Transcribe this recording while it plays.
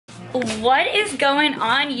What is going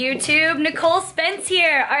on YouTube? Nicole Spence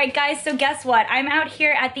here. All right guys, so guess what? I'm out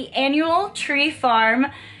here at the annual Tree Farm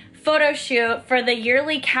photo shoot for the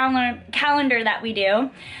yearly calendar that we do.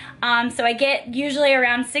 So I get usually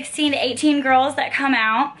around 16 to 18 girls that come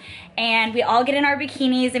out, and we all get in our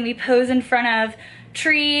bikinis and we pose in front of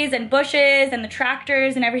trees and bushes and the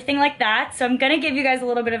tractors and everything like that. So I'm gonna give you guys a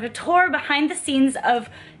little bit of a tour behind the scenes of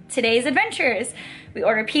today's adventures. We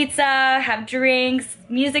order pizza, have drinks,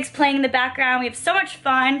 music's playing in the background. We have so much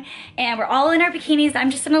fun, and we're all in our bikinis. I'm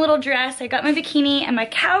just in a little dress. I got my bikini and my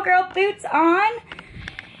cowgirl boots on,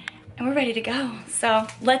 and we're ready to go. So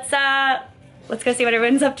let's go see what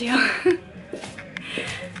everyone's up to.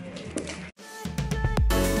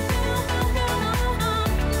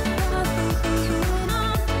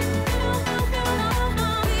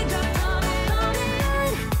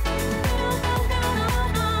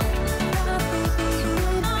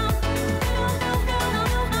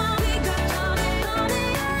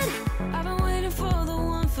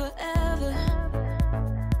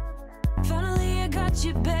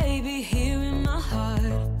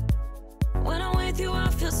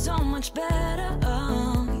 Better,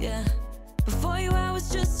 oh yeah. Before you I was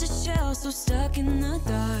just a shell, so stuck in the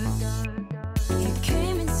dark. You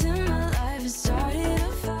came into my life and started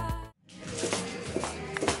a fire.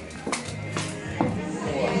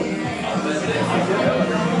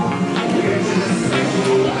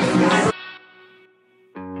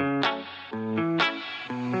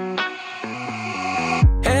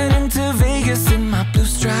 Heading to Vegas in my blue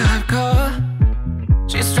striped car.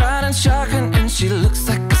 She's riding shotgun and she looks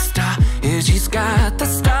like a star. Yeah, she's got the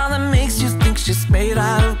style that makes you think she's made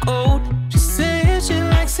out of gold. She says she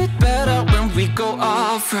likes it better when we go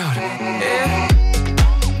off-road. Yeah.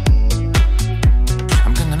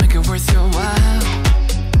 I'm gonna make it worth your while.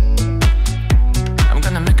 I'm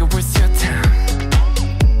gonna make it worth your time.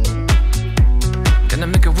 Gonna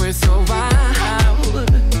make it worth your while.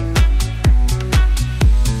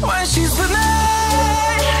 When she's with me,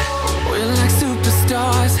 we're like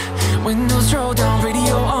superstars. Windows roll down,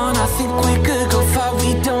 radio on. I think we could go far.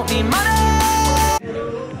 We don't need money.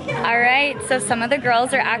 All right, so some of the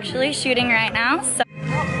girls are actually shooting right now. So,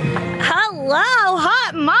 hello,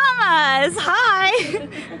 hot mamas. Hi.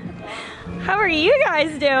 How are you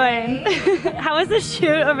guys doing? How was the shoot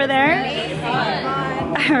over there?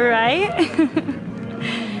 All right.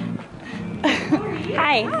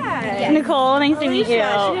 Hi. Hi. Nicole, nice to meet you.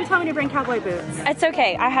 She didn't tell me to bring cowboy boots. It's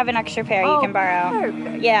okay. I have an extra pair you can borrow.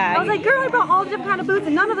 Perfect. Yeah. I was like, girl, I brought all different kind of boots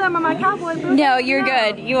and none of them are my cowboy boots. No, you're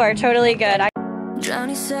good. You are totally good. Drown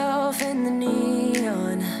yourself in the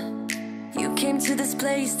neon. You came to this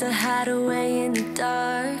place to hide away in the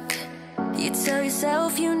dark. You tell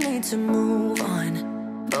yourself you need to move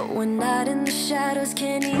on, but when not in the shadows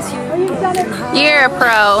can ease your broken heart. You're a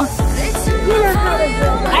pro.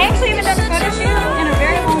 I actually haven't done a photo shoot in a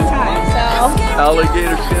very long time, so.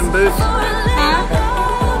 Alligator skin boots? Huh?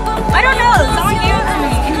 I don't know, someone gave it to me.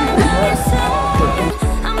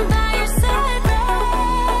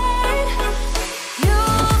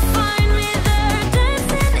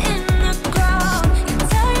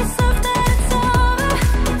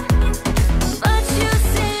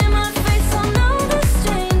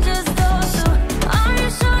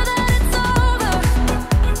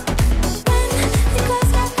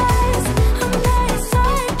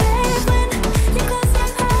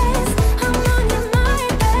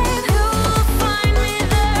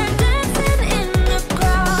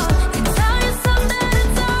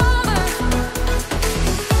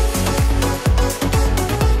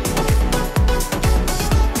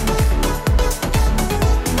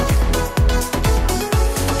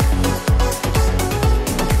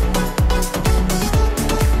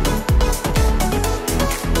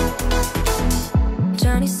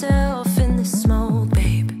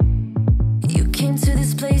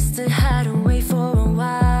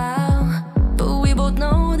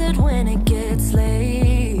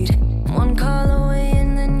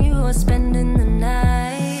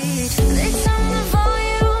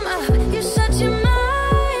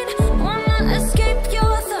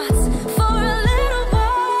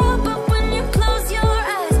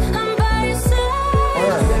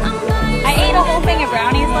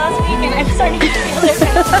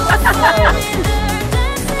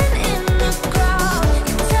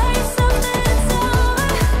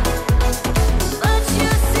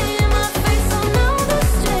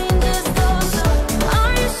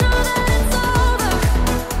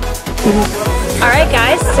 Alright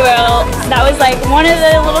guys, so that was like one of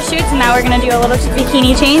the little shoots, and now we're gonna do a little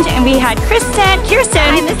bikini change, and we had Kirsten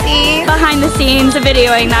behind the scenes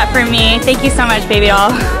videoing that for me. Thank you so much, baby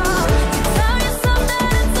doll.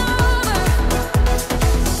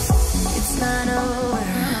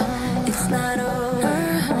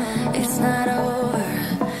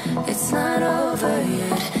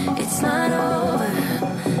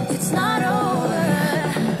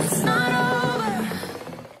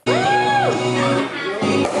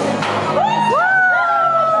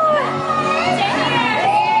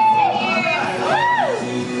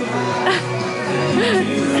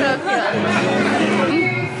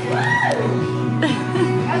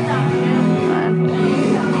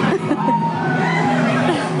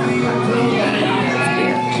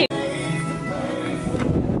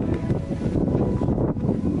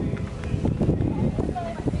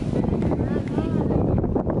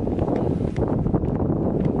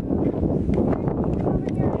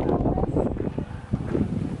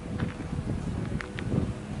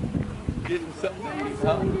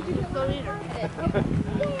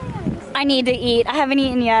 I need to eat. I haven't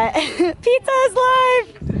eaten yet. Pizza is live!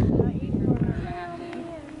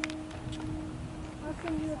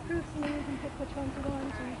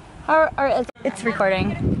 It's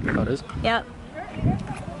recording. Oh, it is? Yep.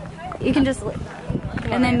 You can just,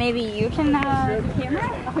 and then maybe you can camera?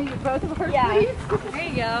 Oh, you both of us? Yeah. There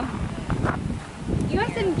you go. You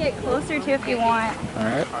guys can get closer too if you want.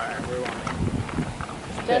 Alright.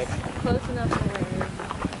 Just close enough to where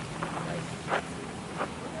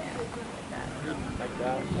Like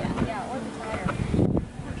that? yeah, or the tire.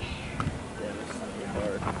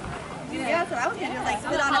 Yeah, that's what I was gonna do, like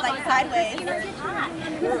sit on it like sideways.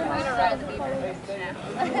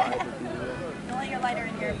 Don't let your lighter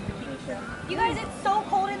in your bikini show. You guys, it's so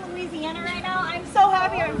cold in Louisiana right now. I'm so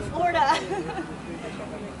happy I'm in Florida.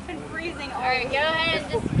 It's been freezing. Alright, go ahead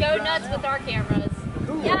and just go nuts with our cameras.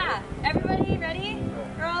 Yeah. Everybody ready?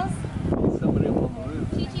 Girls?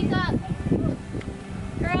 Chi-Chi's up.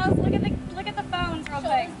 Girls, look at the phones real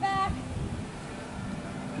quick. Shoulders back.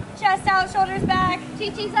 Chest out, shoulders back.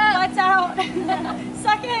 Chi-Chi's up. Butts out.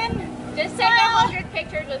 Suck in. Just take 100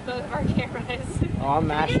 pictures with both of our cameras. Oh, I'm Do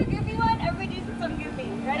mashed. a goofy one. Everybody do some goofy.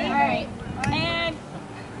 Ready? Alright. And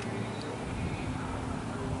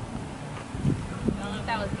I don't know if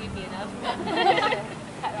that was goofy enough.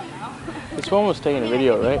 This one was taking a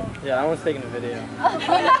video, right? Yeah, I was taking a video.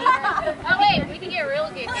 Oh wait, we can get real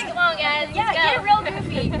goofy. Come on guys, let's yeah, go. get real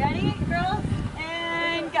goofy. Ready, girls?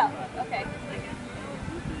 And go. Okay.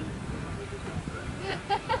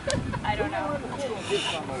 I don't know.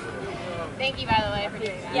 Thank you by the way for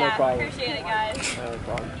doing that. Yeah, problem. appreciate it, guys. No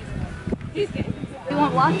problem. We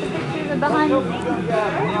want lots of pictures of behind the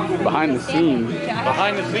scenes. Behind the scenes.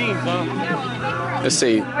 Behind the scenes, huh? Let's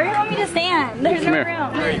see. Where do you want me to stand? There's Come no here.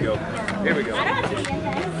 room. There you go. Here we go. I don't have to stand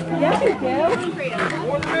there. Yes,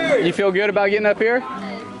 you do. You feel good about getting up here?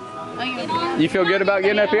 You feel good about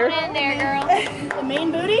getting up here? In there, girl. The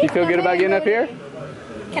main booty? You feel good about getting up here?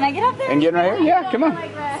 Can I get up there? And getting right here? Yeah, come on.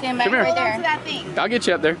 Stand by Come here. right there. That thing. I'll get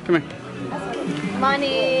you up there. Come here.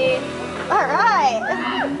 Money. All right.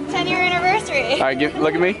 10-year anniversary. All right,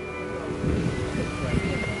 look at me.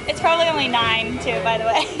 It's probably only 9 too, by the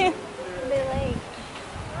way.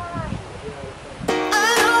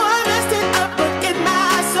 I know I messed it up, but in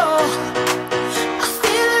my soul, I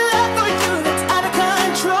feel a love for you that's out of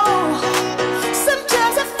control.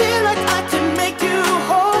 Sometimes I feel like I can make you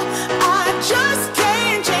whole. I just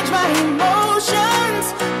can't change my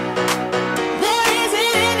emotions. There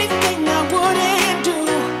isn't anything I wouldn't do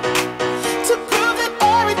to prove that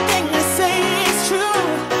everything I say is true.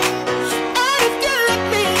 And if you let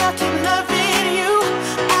me, I'll keep loving you.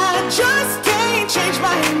 I just can't change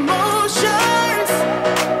my emotions.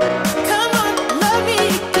 Come on, love me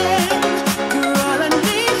again. You're all I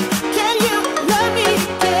need. Can you love me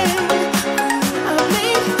again? I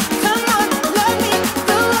mean, come on, love me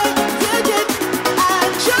the way you did. I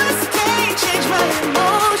just can't change my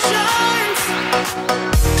emotions.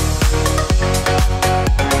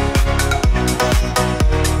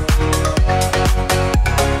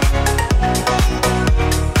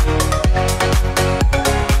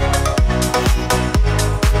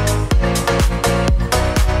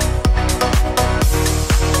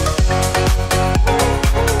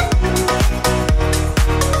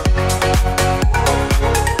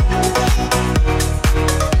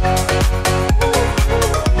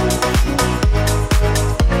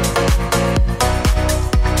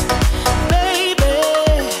 Baby,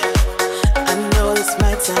 I know this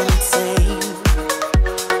might sound insane,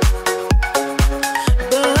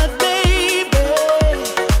 but baby,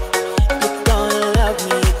 you're gonna love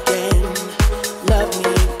me again, love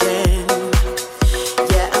me again.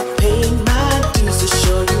 Yeah, I paid my dues to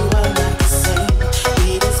show you I'm not the same.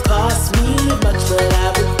 It has cost me much, but I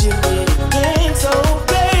would do it again. So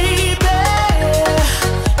baby,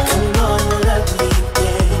 come on, love me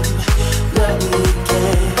again, love me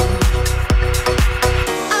again.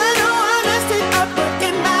 I know I messed it up, but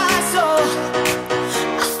in my soul,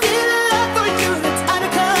 I feel a love for you that's out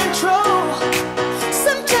of control.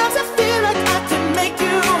 Sometimes I feel like I can make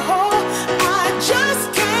you whole. I just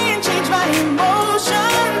can't change my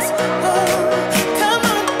emotions. Oh, come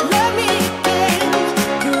on, love me again.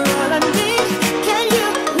 You're all I need. Can you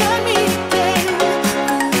love me again?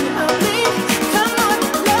 I mean, come on,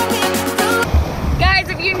 love me through. Guys,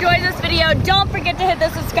 if you enjoyed this video, don't forget to hit the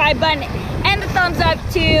subscribe button and the thumbs up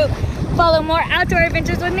to follow more outdoor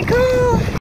adventures with Nicole.